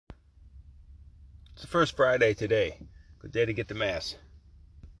It's the first Friday today. Good day to get to Mass.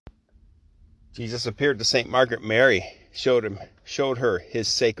 Jesus appeared to St. Margaret Mary, showed her his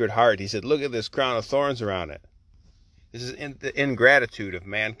sacred heart. He said, look at this crown of thorns around it. This is the ingratitude of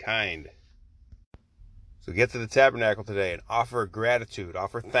mankind. So get to the tabernacle today and offer gratitude,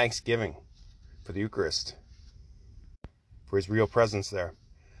 offer thanksgiving for the Eucharist, for his real presence there.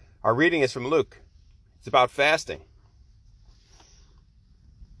 Our reading is from Luke. It's about fasting.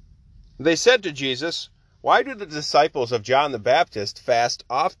 They said to Jesus, why do the disciples of John the Baptist fast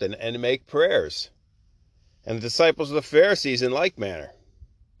often and make prayers, and the disciples of the Pharisees in like manner?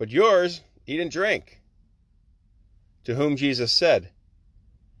 But yours eat and drink. To whom Jesus said,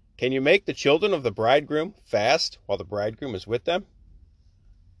 can you make the children of the bridegroom fast while the bridegroom is with them?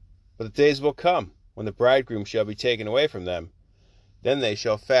 But the days will come when the bridegroom shall be taken away from them. Then they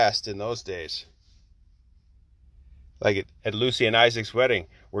shall fast in those days. Like at Lucy and Isaac's wedding.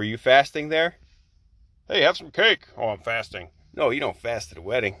 Were you fasting there? Hey, have some cake. Oh, I'm fasting. No, you don't fast at a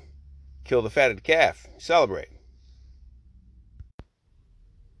wedding. Kill the fatted calf. Celebrate.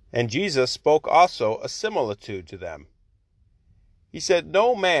 And Jesus spoke also a similitude to them. He said,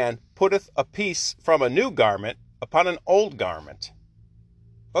 no man putteth a piece from a new garment upon an old garment.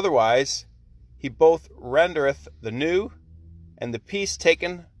 Otherwise, he both rendereth the new, and the piece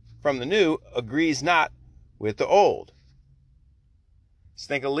taken from the new agrees not with the old. Let's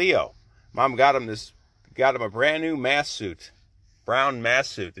think of Leo. Mom got him a brand new mass suit, brown mass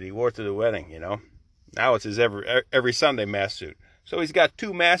suit that he wore to the wedding, Now it's his every Sunday mass suit. So he's got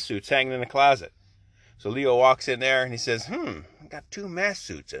two mass suits hanging in the closet. So Leo walks in there and he says, I got two mass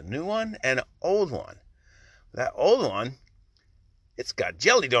suits, a new one and an old one. That old one, it's got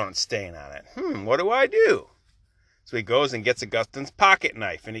jelly donut stain on it. What do I do? So he goes and gets Augustine's pocket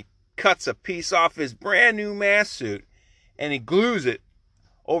knife and he cuts a piece off his brand new mass suit and he glues it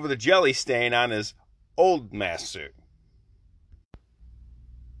over the jelly stain on his old mass suit.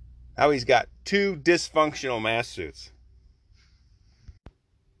 Now he's got two dysfunctional mass suits.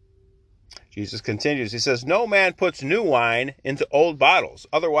 Jesus continues. He says, no man puts new wine into old bottles.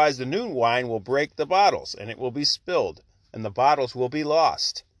 Otherwise the new wine will break the bottles and it will be spilled and the bottles will be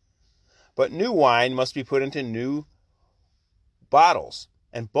lost. But new wine must be put into new bottles,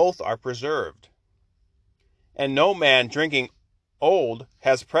 and both are preserved. And no man drinking old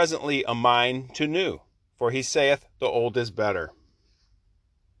has presently a mind to new, for he saith, the old is better.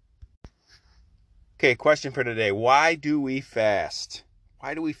 Okay, question for today. Why do we fast?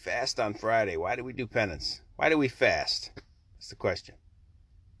 Why do we fast on Friday? Why do we do penance? Why do we fast? That's the question.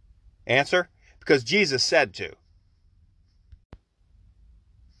 Answer? Because Jesus said to.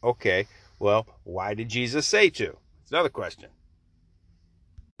 Okay, well, why did Jesus say to? It's another question.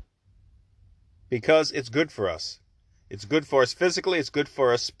 Because it's good for us. It's good for us physically, it's good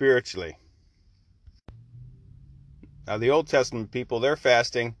for us spiritually. Now, the Old Testament people, their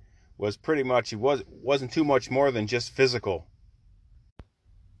fasting was pretty much, it wasn't too much more than just physical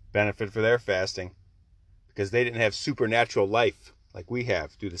benefit for their fasting, because they didn't have supernatural life like we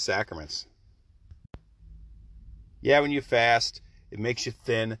have through the sacraments. Yeah, when you fast, it makes you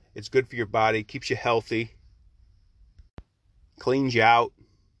thin, it's good for your body, keeps you healthy, cleans you out.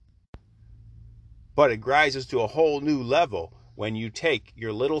 But it rises to a whole new level when you take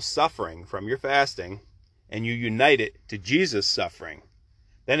your little suffering from your fasting and you unite it to Jesus' suffering.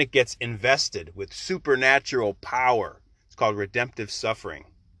 Then it gets invested with supernatural power. It's called redemptive suffering.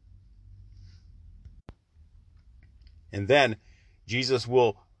 And then Jesus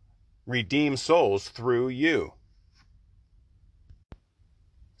will redeem souls through you.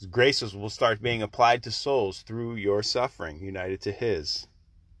 His graces will start being applied to souls through your suffering, united to his.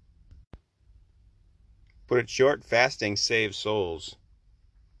 Put it short, fasting saves souls.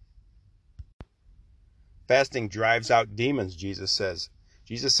 Fasting drives out demons, Jesus says.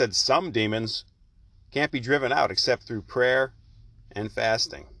 Jesus said some demons can't be driven out except through prayer and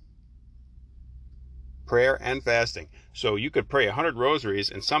fasting. Prayer and fasting. So you could pray 100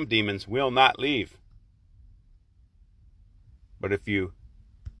 rosaries and some demons will not leave. But if you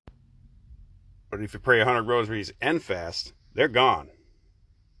pray 100 rosaries and fast, they're gone.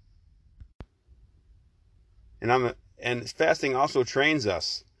 And fasting also trains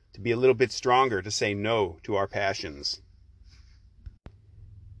us to be a little bit stronger, to say no to our passions.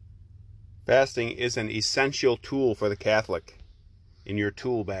 Fasting is an essential tool for the Catholic in your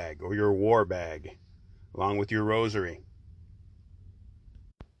tool bag or your war bag, along with your rosary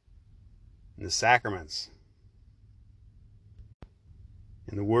and the sacraments,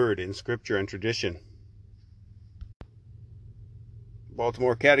 in the Word, in Scripture and tradition.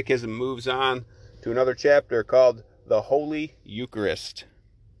 Baltimore Catechism moves on to another chapter called the Holy Eucharist.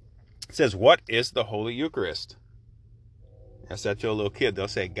 It says, what is the Holy Eucharist? Ask that to a little kid. They'll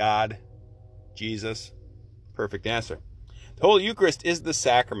say, God, Jesus. Perfect answer. The Holy Eucharist is the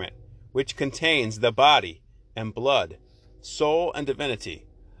sacrament which contains the body and blood, soul and divinity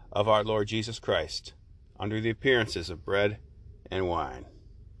of our Lord Jesus Christ, under the appearances of bread and wine.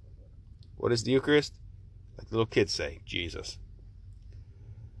 What is the Eucharist? Like the little kids say, Jesus.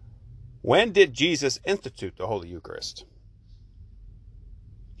 When did Jesus institute the Holy Eucharist?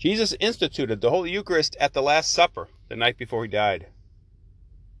 Jesus instituted the Holy Eucharist at the Last Supper, the night before he died.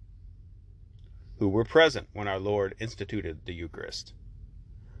 Who were present when our Lord instituted the Eucharist?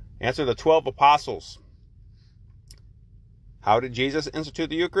 Answer: the 12 apostles. How did Jesus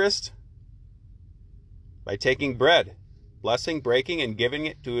institute the Eucharist? By taking bread, blessing, breaking, and giving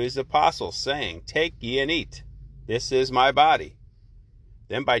it to his apostles, saying, take ye and eat. This is my body.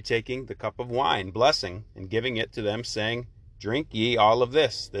 Then by taking the cup of wine, blessing, and giving it to them, saying, drink ye all of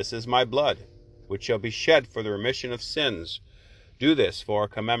this. This is my blood, which shall be shed for the remission of sins. Do this for a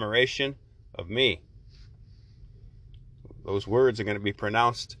commemoration of me. Those words are going to be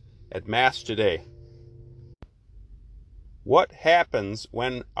pronounced at Mass today. What happens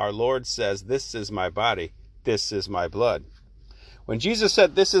when our Lord says, this is my body, this is my blood? When Jesus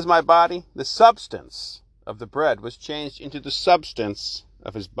said, this is my body, the substance of the bread was changed into the substance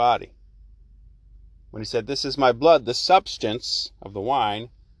of his body. When he said, this is my blood, the substance of the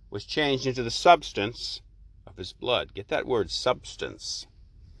wine was changed into the substance of his blood. Get that word, substance.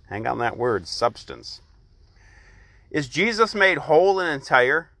 Hang on that word, substance. Is Jesus made whole and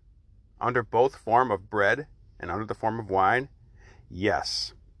entire under both form of bread and under the form of wine?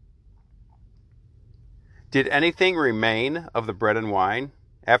 Yes. Did anything remain of the bread and wine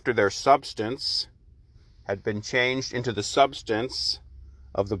after their substance had been changed into the substance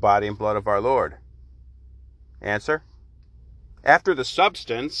of the body and blood of our Lord? Answer: after the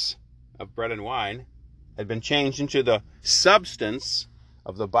substance of bread and wine had been changed into the substance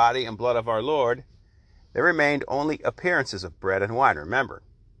of the body and blood of our Lord, there remained only appearances of bread and wine. Remember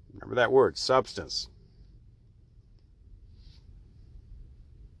that word, substance.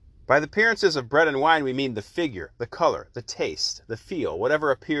 By the appearances of bread and wine, we mean the figure, the color, the taste, the feel,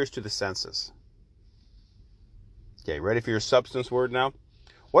 whatever appears to the senses. Okay, ready for your substance word now?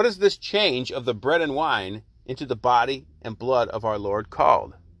 What is this change of the bread and wine into the body and blood of our Lord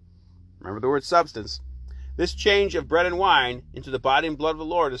called? Remember the word substance. This change of bread and wine into the body and blood of the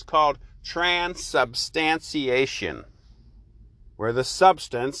Lord is called transubstantiation, where the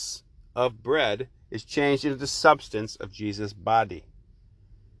substance of bread is changed into the substance of Jesus' body.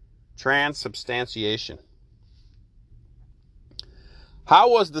 Transubstantiation. How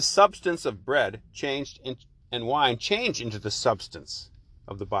was the substance of bread and wine changed into the substance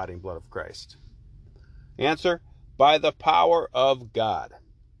of the body and blood of Christ? Answer: by the power of God.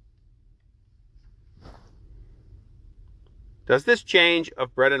 Does this change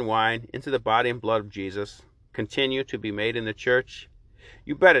of bread and wine into the body and blood of Jesus continue to be made in the church?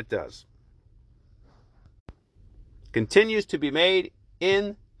 You bet it does. Continues to be made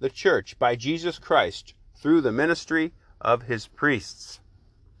in the church by Jesus Christ through the ministry of his priests.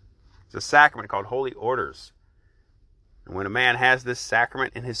 It's a sacrament called holy orders. And when a man has this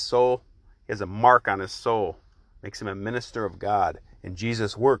sacrament in his soul, he has a mark on his soul. Makes him a minister of God. And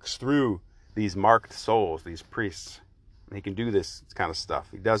Jesus works through these marked souls, these priests. And he can do this kind of stuff.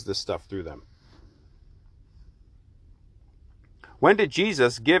 He does this stuff through them. When did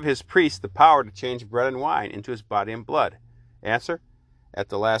Jesus give his priests the power to change bread and wine into his body and blood? Answer: at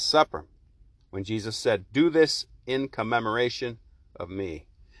the Last Supper, when Jesus said, do this in commemoration of me.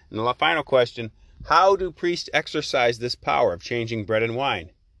 And the final question: how do priests exercise this power of changing bread and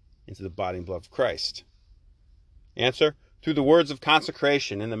wine into the body and blood of Christ? Answer: through the words of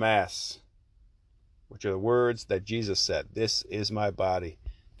consecration in the Mass, which are the words that Jesus said, this is my body,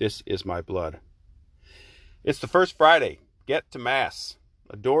 this is my blood. It's the first Friday. Get to Mass.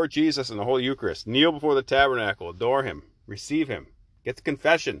 Adore Jesus in the Holy Eucharist. Kneel before the tabernacle. Adore him. Receive him. Get the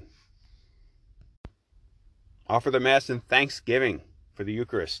confession. Offer the Mass in thanksgiving for the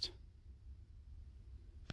Eucharist.